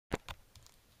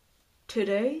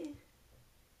Today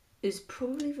is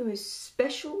probably the most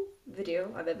special video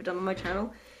I've ever done on my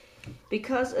channel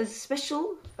because a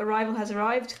special arrival has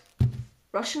arrived.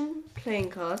 Russian playing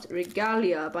cards,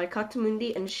 Regalia by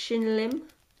Katamundi and Shinlim.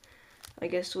 I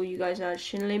guess all you guys know what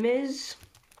Shinlim is.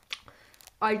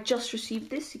 I just received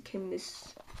this. It came in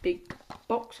this big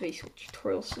box, a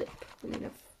tutorial slip. I mean,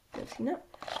 I've never seen that.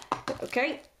 But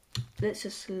okay, let's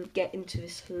just get into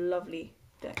this lovely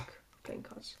deck of playing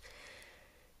cards.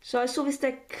 So I saw this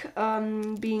deck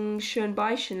being shown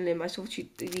by Shinlim. I saw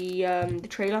the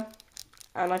trailer,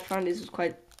 and I found this was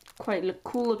quite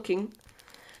cool looking.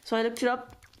 So I looked it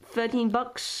up. 13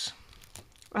 bucks.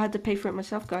 I had to pay for it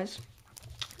myself, guys.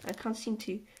 I can't seem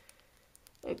to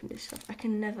open this stuff. I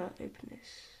can never open this.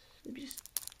 Let me just.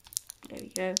 There we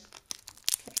go.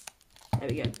 Okay. There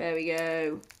we go. There we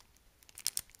go.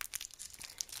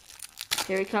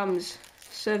 Here it comes.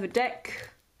 So the deck.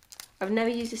 I've never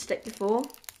used this deck before.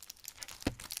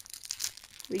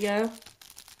 Here we go.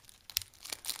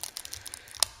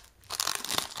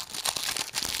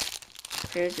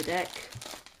 Here's the deck.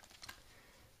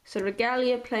 So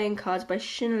Regalia Playing Cards by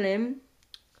Shinlim.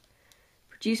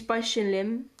 Produced by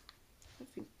Shinlim. I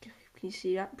think, can you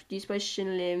see that? Produced by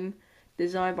Shinlim.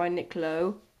 Designed by Nick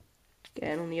Lowe.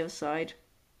 Again on the other side.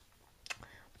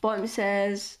 Bottom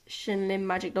says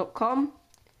shinlimmagic.com.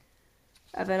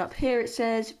 And then up here it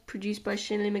says produced by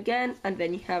Shinlim again. And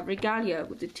then you have Regalia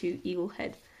with the 2 eagle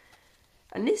head.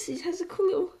 And this has a cool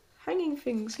little hanging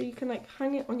thing, so you can like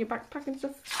hang it on your backpack and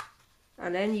stuff.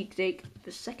 And then you take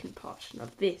the second part. Now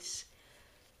this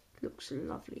looks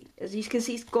lovely. As you can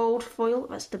see, it's gold foil.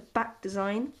 That's the back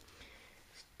design.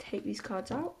 Let's take these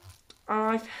cards out.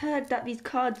 I've heard that these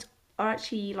cards are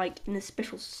actually like in a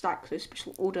special stack, so a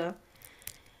special order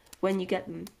when you get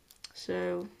them.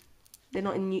 So they're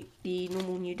not in the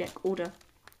normal new deck order.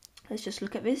 Let's just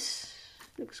look at this.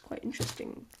 Looks quite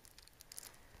interesting.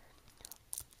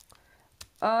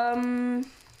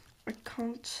 I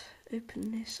can't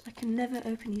open this. I can never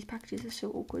open these packages. They're so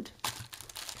awkward.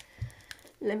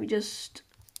 Let me just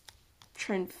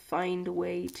try and find a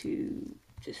way to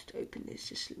just open this.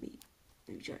 Just let me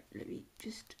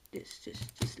just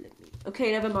let me.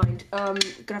 Okay, never mind. Gonna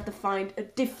have to find a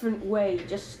different way.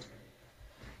 Just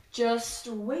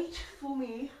wait for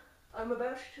me. I'm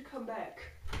about to come back.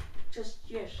 Just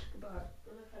yes. Goodbye.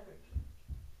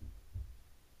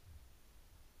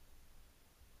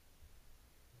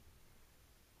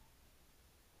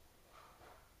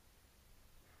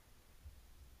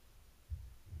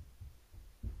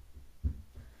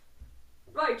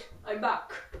 Right, I'm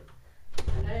back.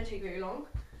 And that didn't take very long.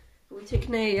 We're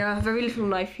taking a very little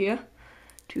knife here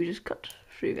to just cut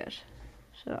through that.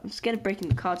 So I'm scared of breaking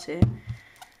the cards here.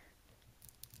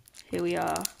 Here we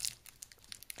are.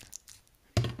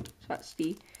 So that's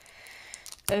the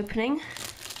opening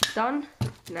done.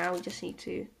 Now we just need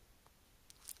to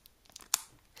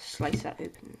slice that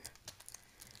open.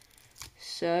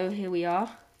 So here we are.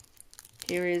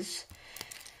 Here is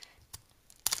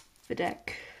the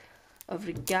deck of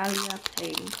Regalia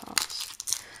Playing Cards.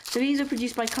 So these are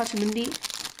produced by Katamundi,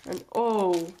 and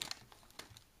oh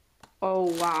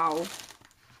wow,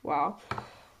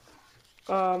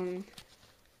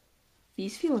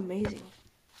 these feel amazing.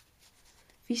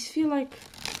 These feel like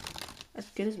as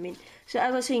good as me. So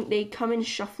as I was saying, they come in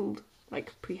shuffled,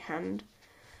 like pre-hand.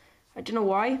 I don't know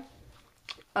why.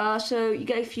 So you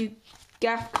get a few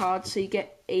gaff cards. So you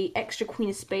get a extra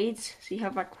queen of spades. So you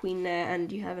have that queen there, and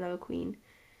you have another queen,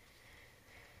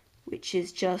 which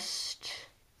is just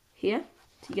here.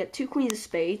 So you get 2 queens of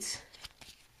spades,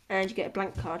 and you get a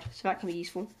blank card, so that can be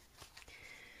useful.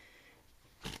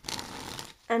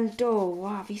 And oh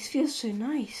wow, these feel so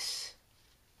nice.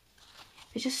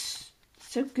 They're just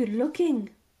so good looking.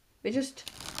 They just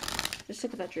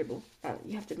look at that dribble.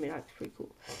 You have to admit that's pretty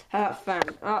cool. How about fan?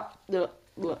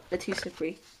 Look, they're too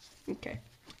slippery. Okay,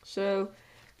 so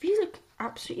these look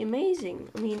absolutely amazing.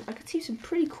 I mean, I could see some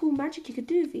pretty cool magic you could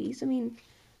do with these. I mean,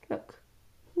 look.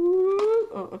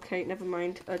 Oh, okay, never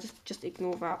mind. Just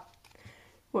ignore that.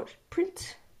 What?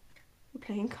 Print? We're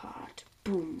playing card.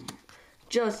 Boom.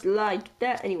 Just like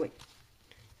that. Anyway,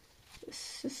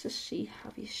 let's just see how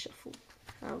these shuffle.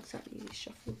 How exactly these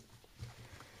shuffle.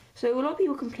 So a lot of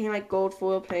people complain like gold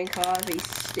foil playing cards, they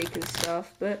stick and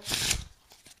stuff, but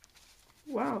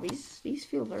wow, these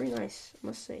feel very nice, I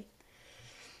must say.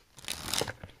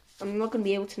 I'm not going to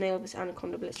be able to nail this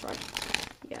Anaconda Blitz, right?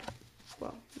 Yeah.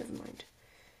 Well, never mind.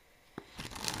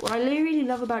 What I really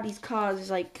love about these cards is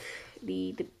like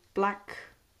the black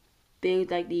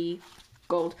build, like the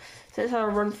gold. So that's how I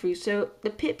run through. So the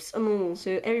pips are normal,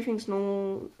 so everything's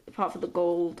normal apart from the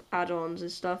gold add-ons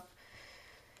and stuff.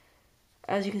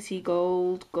 as you can see,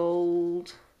 gold,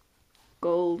 gold,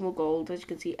 gold, more gold. As you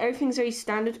can see, everything's very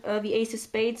standard. The Ace of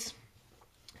Spades,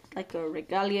 like a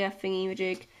regalia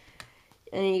thingy-majig,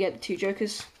 and then you get the 2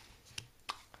 jokers.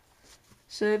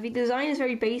 So the design is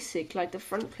very basic, like the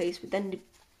front place, but then the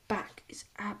back is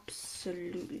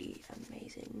absolutely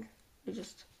amazing.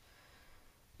 Just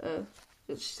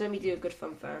let me do a good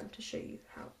fun fan to show you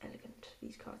how elegant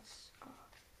these cards are.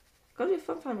 Gotta do a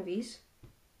fun fan of these.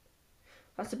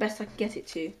 That's the best I can get it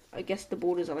to. I guess the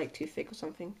borders are like too thick or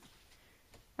something.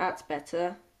 That's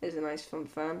better. There's a nice fun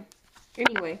fan.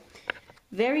 Anyway,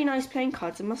 very nice playing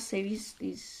cards. I must say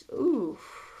these. Ooh.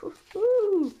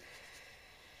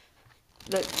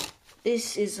 Look,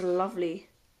 this is lovely.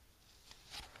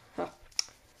 Huh.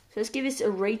 So let's give this a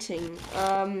rating.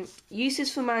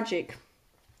 Uses for Magic.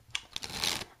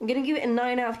 I'm going to give it a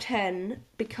 9 out of 10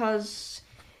 because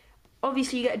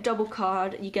obviously you get a double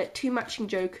card, you get 2 matching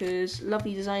jokers,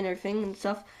 lovely design, everything and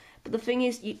stuff. But the thing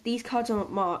is, these cards are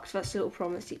not marked, so that's a little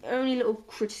problem. That's the only little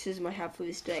criticism I have for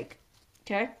this deck.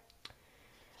 Okay?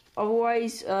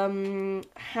 Otherwise,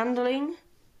 handling,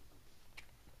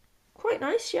 quite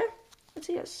nice, yeah. I'd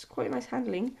say that's quite nice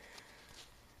handling.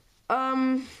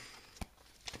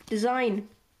 Design,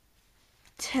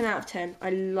 10 out of 10. I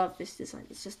love this design.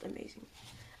 It's just amazing.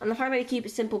 And the fact that they keep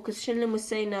it simple, because Shinlin was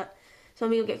saying that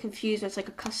some people get confused when it's like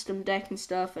a custom deck and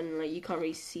stuff, and like you can't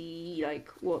really see like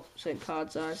what certain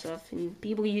cards are and stuff. And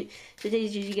people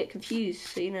today's usually get confused,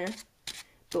 so you know.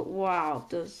 But wow,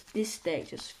 this deck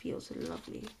just feels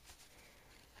lovely.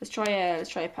 Let's try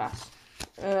a pass.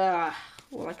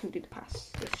 Well, I can do the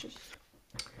pass. Let's just.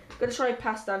 Gonna try a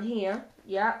pass down here.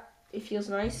 Yeah, it feels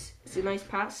nice. It's a nice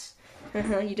pass.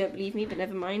 You don't believe me, but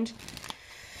never mind.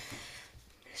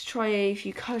 Let's try a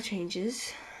few color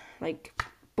changes. Like,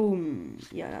 boom.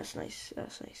 Yeah, that's nice.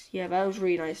 That's nice. Yeah, that was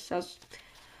really nice.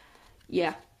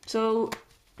 Yeah. So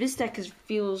this deck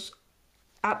feels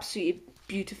absolutely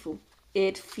beautiful.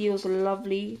 It feels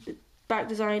lovely. The back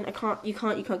design, you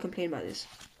can't complain about this.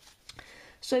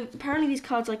 So apparently these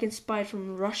cards are like inspired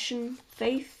from Russian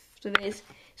faith. So it's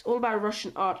all about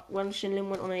Russian art. When Shinlin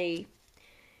went on a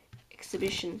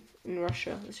exhibition in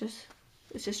Russia, let's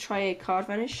just try a card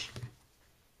vanish.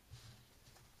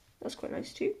 That's quite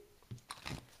nice too.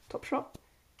 Top shot.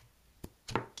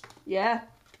 Yeah,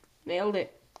 nailed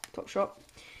it. Top shot.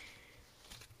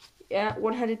 Yeah,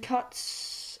 one-handed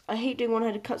cuts. I hate doing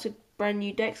one-handed cuts with brand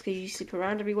new decks because you slip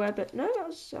around everywhere. But no, that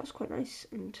was quite nice.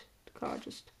 And the card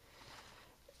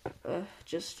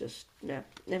no,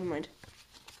 never mind.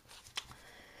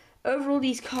 Overall,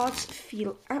 these cards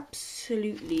feel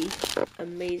absolutely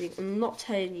amazing. I'm not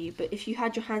telling you, but if you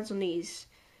had your hands on these,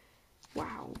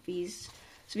 wow, these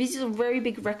is a very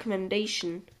big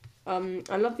recommendation.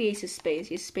 I love the Ace of Spades.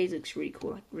 The Ace of Spades looks really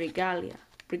cool, like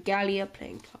Regalia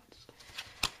Playing cards.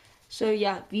 So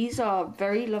yeah, these are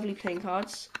very lovely playing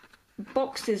cards.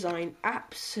 Box design,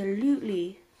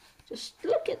 absolutely. Just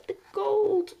look at the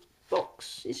gold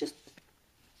box. It's just,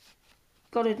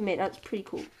 gotta admit, that's pretty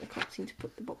cool. I can't seem to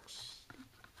put the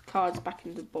cards back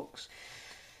in the box.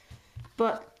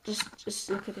 But just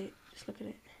look at it. Just look at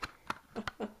it.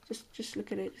 Just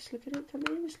look at it. Just look at it. Come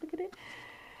in. Just look at it.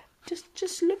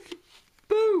 Just look.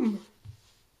 Boom.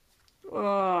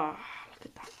 Oh, look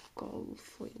at that gold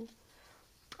foil.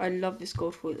 I love this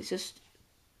gold foil. It's just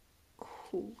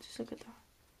cool. Just look at that.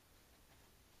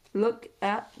 Look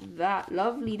at that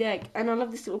lovely deck. And I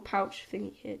love this little pouch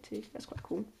thingy here too. That's quite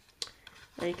cool.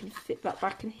 And you can fit that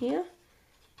back in here.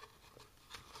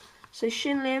 So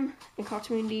Shinlim and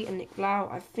Cartamundi and Nick Lau,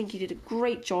 I think you did a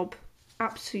great job.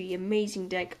 Absolutely amazing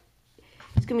deck.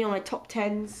 It's going to be on my top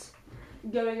 10s.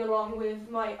 Going along with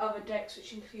my other decks,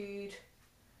 which include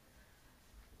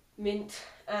Mint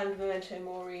and Memento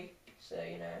Mori. So,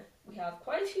 you know, we have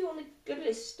quite a few on the good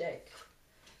list deck.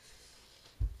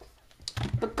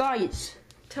 But guys,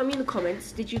 tell me in the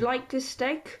comments, did you like this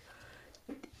deck?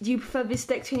 Do you prefer this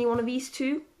deck to any one of these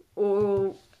two?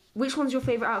 Or which one's your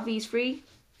favourite out of these three?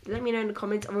 Let me know in the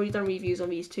comments. I've already done reviews on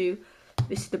these two.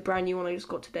 This is the brand new one I just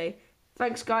got today.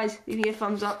 Thanks guys, leave me a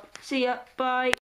thumbs up. See ya, bye.